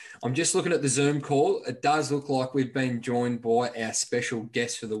I'm just looking at the Zoom call. It does look like we've been joined by our special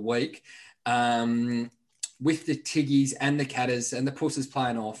guest for the week. With the Tiggies and the Catters and the Pussers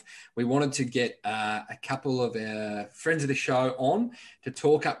playing off, we wanted to get a couple of our friends of the show on to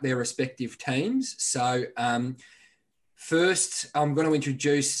talk up their respective teams. So first, I'm going to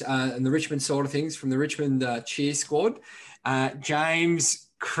introduce on the Richmond side of things from the Richmond cheer squad, James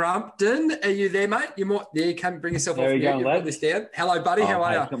Crumpton. Are you there, mate? You can't bring yourself off mute. You've got this down. Hello, buddy. How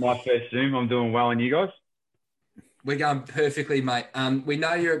are you? It's not my first Zoom. I'm doing well, and you guys? We're going perfectly, mate. We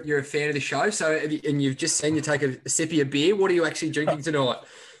know you're a fan of the show, and you've just seen you take a sip of your beer. What are you actually drinking tonight?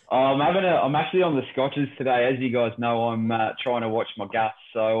 I'm actually on the scotches today. As you guys know, I'm trying to watch my guts.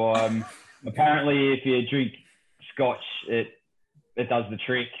 So apparently, if you drink scotch, it does the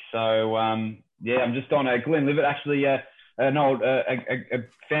trick. So I'm just on a Glenlivet. Actually, a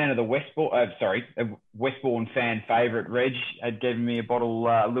fan of the a Westbourne fan favourite, Reg, had given me a bottle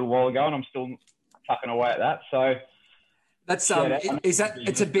a little while ago, and I'm still tucking away at that. So that's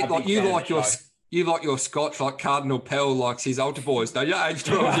it's a bit like you like your scotch like Cardinal Pell likes his altar boys, don't you? Age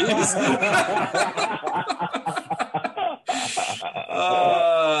 12 years.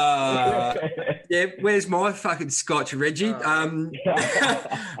 Yeah, where's my fucking scotch, Reggie? I will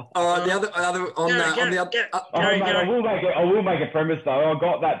make a premise though. I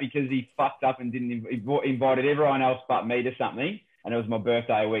got that because he fucked up and didn't invited everyone else but me to something, and it was my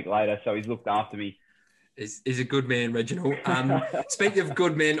birthday a week later, so he's looked after me. Is a good man, Reginald. Speaking of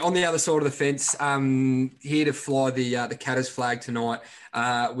good men, on the other side of the fence, here to fly the Catters flag tonight,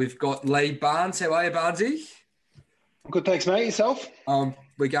 we've got Lee Barnes. How are you, Barnesy? Good, thanks, mate. Yourself?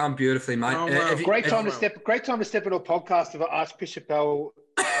 We're going beautifully, mate. Great time to step into a podcast of an Archbishop Bell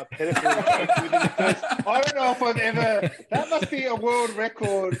pedophile within the first. I don't know if I've ever. That must be a world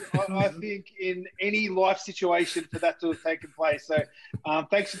record. I think in any life situation for that to have taken place. So,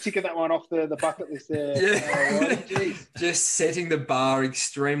 thanks for ticking that one off the bucket list there. Yeah. Just setting the bar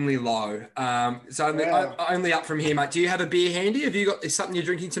extremely low. Only up from here, mate. Do you have a beer handy? Is something you're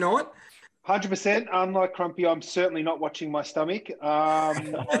drinking tonight? 100%. Unlike Crumpy, I'm certainly not watching my stomach.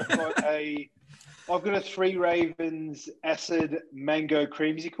 I've got a Three Ravens Acid Mango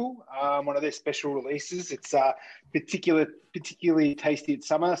Creamsicle, one of their special releases. It's particularly tasty at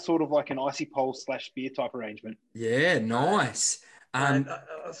summer, sort of like an icy pole / beer type arrangement. Yeah, nice. I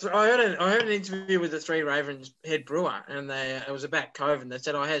heard an interview with the Three Ravens head brewer, and it was about COVID. They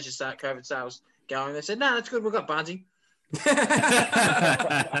said, how's your COVID sales going? They said, no, that's good. We've got Barnesy.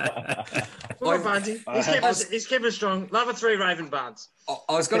 He's keeping strong. Love a Three Raven Barnes.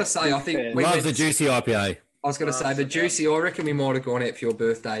 I was going to say, I think we love the juicy IPA. I was going to say the juicy. I reckon we might have gone out for your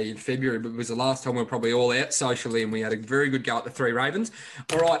birthday in February, but it was the last time we were probably all out socially, and we had a very good go at the Three Ravens.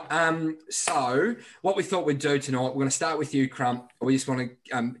 All right. So what we thought we'd do tonight, we're going to start with you, Crump. We just want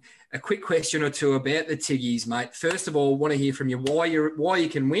to a quick question or two about the Tiggies, mate. First of all, want to hear from you why you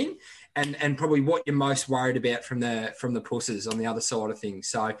can win. And probably what you're most worried about from the Pussers on the other side of things.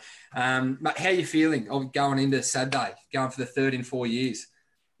 So, how are you feeling going into Saturday, going for the third in 4 years?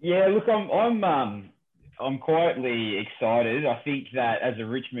 Yeah, look, I'm quietly excited. I think that as a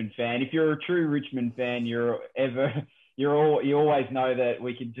Richmond fan, if you're a true Richmond fan, you always know that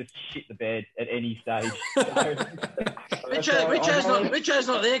we can just shit the bed at any stage. Richo's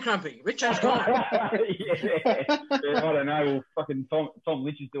not there, Crumpy. Richo's gone. Yeah, I don't know. Well, fucking Tom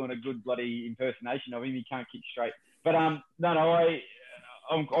Lynch is doing a good bloody impersonation of him. He can't kick straight. But I'm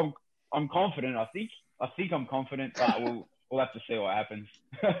confident. I think I'm confident, but we'll have to see what happens.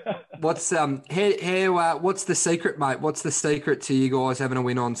 What's the secret, mate? What's the secret to you guys having a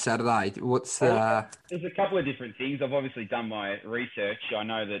win on Saturday? There's a couple of different things. I've obviously done my research. I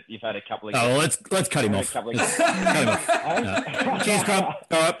know that you've had a couple of. Oh, let's cut him off. Cheers, Crump.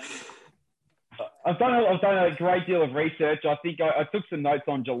 All right. I've done a great deal of research. I think I took some notes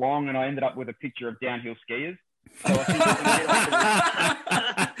on Geelong, and I ended up with a picture of downhill skiers. So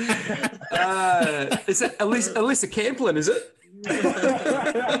is it Alyssa Camplin, is it?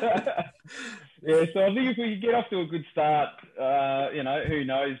 Yeah, so I think if we get off to a good start, who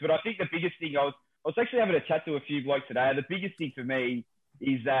knows? But I think the biggest thing, I was actually having a chat to a few blokes today. The biggest thing for me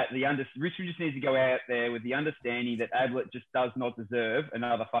is that Richmond just needs to go out there with the understanding that Ablett just does not deserve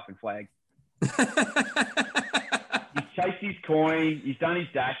another fucking flag. He's chased his coin. He's done his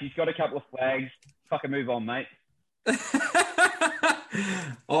dash. He's got a couple of flags. Fucking move on, mate.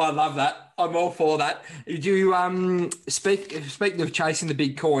 Oh, I love that. I'm all for that. Did you speaking of chasing the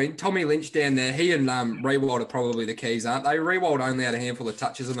big coin, Tommy Lynch down there, he and Rewald are probably the keys, aren't they? Rewald only had a handful of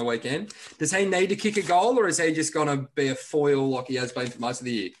touches on the weekend. Does he need to kick a goal, or is he just going to be a foil like he has been for most of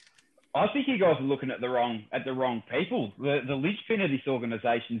the year? I think you guys are looking at the wrong people. The linchpin of this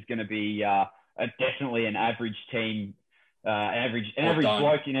organisation is going to be definitely an average team. Average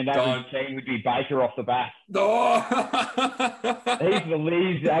bloke in an average team would be Baker off the bat. Oh.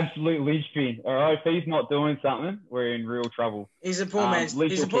 He's the absolute linchpin. All right, if he's not doing something, we're in real trouble. He's a poor man's.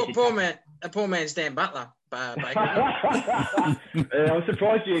 He's a poor man's Dan Butler. Baker. I'm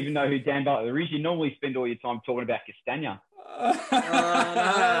surprised you even know who Dan Butler is. You normally spend all your time talking about Castagna.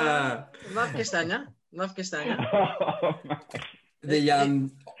 No. Love Castagna.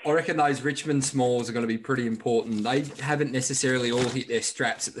 I reckon those Richmond smalls are going to be pretty important. They haven't necessarily all hit their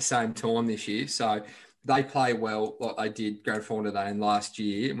straps at the same time this year, so they play well like they did grand final day and last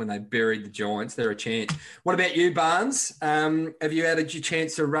year when they buried the Giants. They're a chance. What about you, Barnes? Have you had your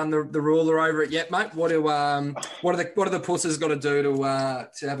chance to run the ruler over it yet, mate? What are the Pussers got to do to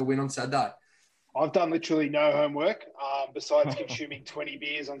have a win on Saturday? I've done literally no homework besides consuming 20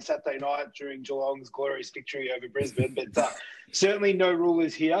 beers on Saturday night during Geelong's glorious victory over Brisbane. But certainly no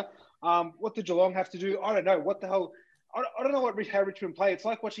rulers here. What did Geelong have to do? I don't know. What the hell? I don't know how Richmond play. It's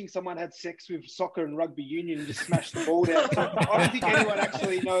like watching someone have sex with soccer and rugby union and just smash the ball down. So I don't think anyone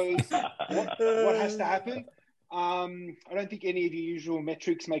actually knows what has to happen. I don't think any of your usual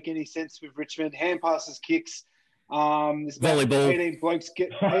metrics make any sense with Richmond. Hand passes, kicks. Volleyball. 18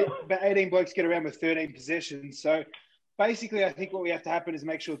 blokes get around with 13 possessions. So basically, I think what we have to happen is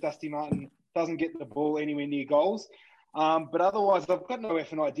make sure Dusty Martin doesn't get the ball anywhere near goals. But otherwise, I've got no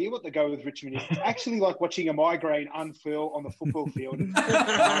effing idea what the go with Richmond is. It's actually like watching a migraine unfurl on the football field.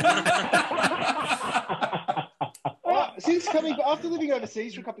 After living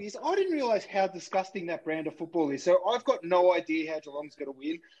overseas for a couple of years, I didn't realise how disgusting that brand of football is. So I've got no idea how Geelong's going to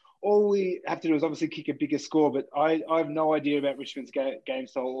win. All we have to do is obviously kick a bigger score, but I have no idea about Richmond's game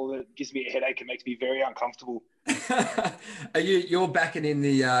style. All that gives me a headache and makes me very uncomfortable. You're backing in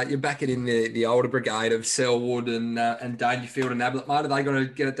the older brigade of Selwood and Dangerfield and Ablett, mate. Are they going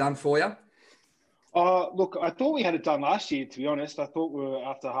to get it done for you? Look, I thought we had it done last year. To be honest, I thought we were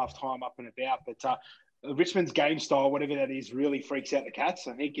after half time up and about, but Richmond's game style, whatever that is, really freaks out the Cats.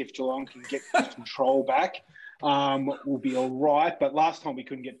 I think if Geelong can get control back, we'll be all right. But last time we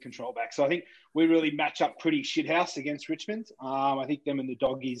couldn't get control back. So I think we really match up pretty shithouse against Richmond. I think them and the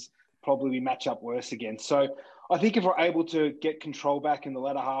Doggies probably match up worse against. So I think if we're able to get control back in the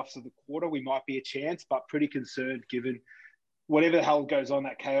latter halves of the quarter, we might be a chance, but pretty concerned given whatever the hell goes on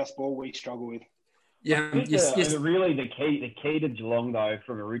that chaos ball we struggle with. Yeah, really the key to Geelong, though,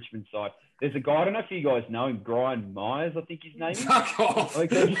 from a Richmond side, there's a guy, I don't know if you guys know him, Brian Myers, I think his name is. Fuck off.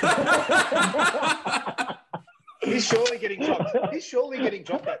 He's surely getting dropped.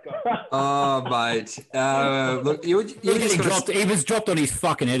 That guy. Oh, mate. Look, you he was dropped on his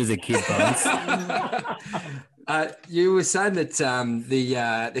fucking head as a kid, Barnes. You were saying that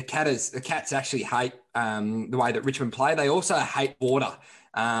the Cats actually hate the way that Richmond play. They also hate water.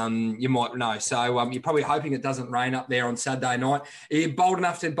 You might know. So you're probably hoping it doesn't rain up there on Saturday night. Are you bold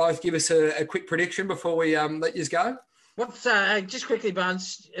enough to both give us a quick prediction before we let you go? What's just quickly,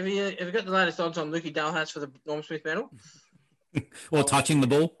 Barnes? Have you got the latest odds on Lukey Dalhats for the Norm Smith medal? Or touching the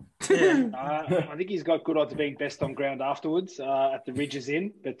ball? Yeah. I think he's got good odds of being best on ground afterwards at the Ridges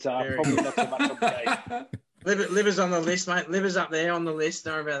Inn, but probably not so much on the day. Liver's on the list, mate. Liver's up there on the list.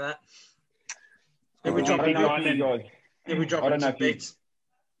 Don't worry about that. If we drop some beats.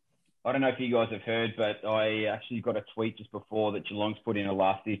 I don't know if you guys have heard, but I actually got a tweet just before that Geelong's put in a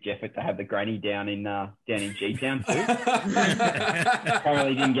last-ditch effort to have the granny down in G-Town too.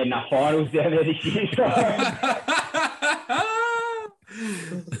 Apparently didn't get enough finals down there this year.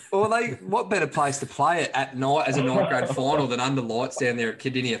 Well, what better place to play it at night as a night grade final than under lights down there at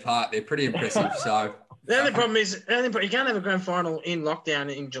Kardinia Park? They're pretty impressive. So the only problem is you can't have a grand final in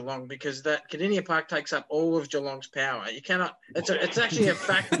lockdown in Geelong because that Kardinia Park takes up all of Geelong's power. You cannot. It's actually a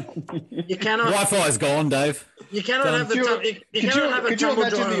fact. You cannot. Wi-Fi's gone, Dave. You cannot have the. You cannot have a tumble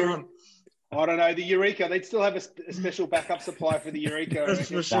dryer on. I don't know, the Eureka. They'd still have a special backup supply for the Eureka. That's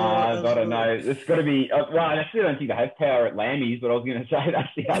for sure. I don't know. It's got to be... well, I actually don't think they have power at Lammy's, but I was going to say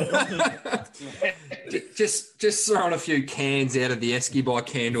that's the other. just throwing a few cans out of the Esky by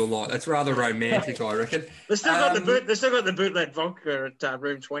candlelight. That's rather romantic, I reckon. They've still got the bootleg vodka at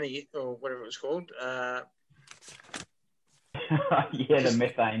room 20 or whatever it was called. Yeah, the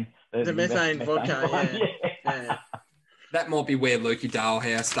methane. The methane vodka, yeah. That might be where Lukey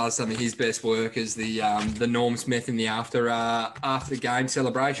Dalhouse does some of his best work as the Norm Smith in the after game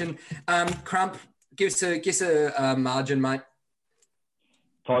celebration. Crump, give us a margin, mate.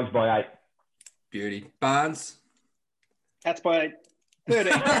 Tigers by 8. Beauty. Barnes. Cats by 8.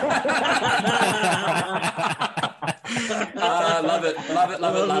 13. Love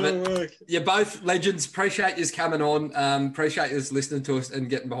it. Work. You're both legends. Appreciate you coming on. Appreciate you listening to us and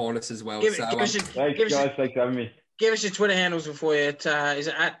getting behind us as well. Give So, us your, Thanks, give us guys. your, Thanks for having me. give us your Twitter handles before you. Is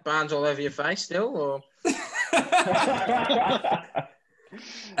it at Barnes all over your face still, or?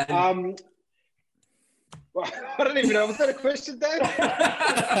 I don't even know. Was that a question, Dave?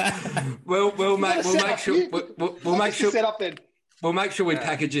 we'll make sure we'll make sure set up then. we'll make sure we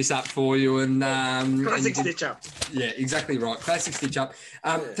package this up for you and Classic stitch up. Yeah, exactly right. Classic stitch up.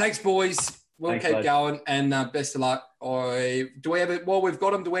 Thanks, boys. We'll Thanks, keep guys. going and best of luck. While we've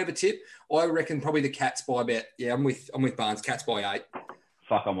got them, do we have a tip? I reckon probably the Cats by about. Yeah, I'm with Barnes. Cats by 8.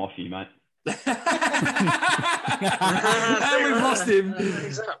 Fuck, I'm off you, mate. And we've lost him.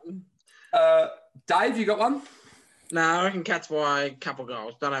 Dave, you got one? No, I reckon Cats by a couple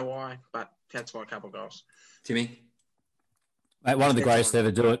goals. Don't know why, but Cats by a couple goals. Timmy? Mate, one of the greatest to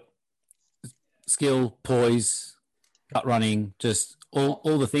ever do it. Skill, poise, cut running, just all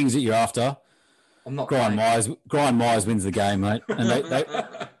the things that you're after. I'm not Grind playing. Myers wins the game, mate. And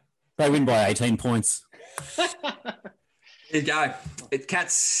they win by 18 points. There you go. It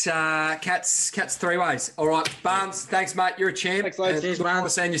Cats 3 ways. All right, Barnes, thanks, mate. You're a champ. Thanks, lads. And Cheers, look forward to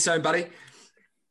Barnes. seeing you soon, buddy.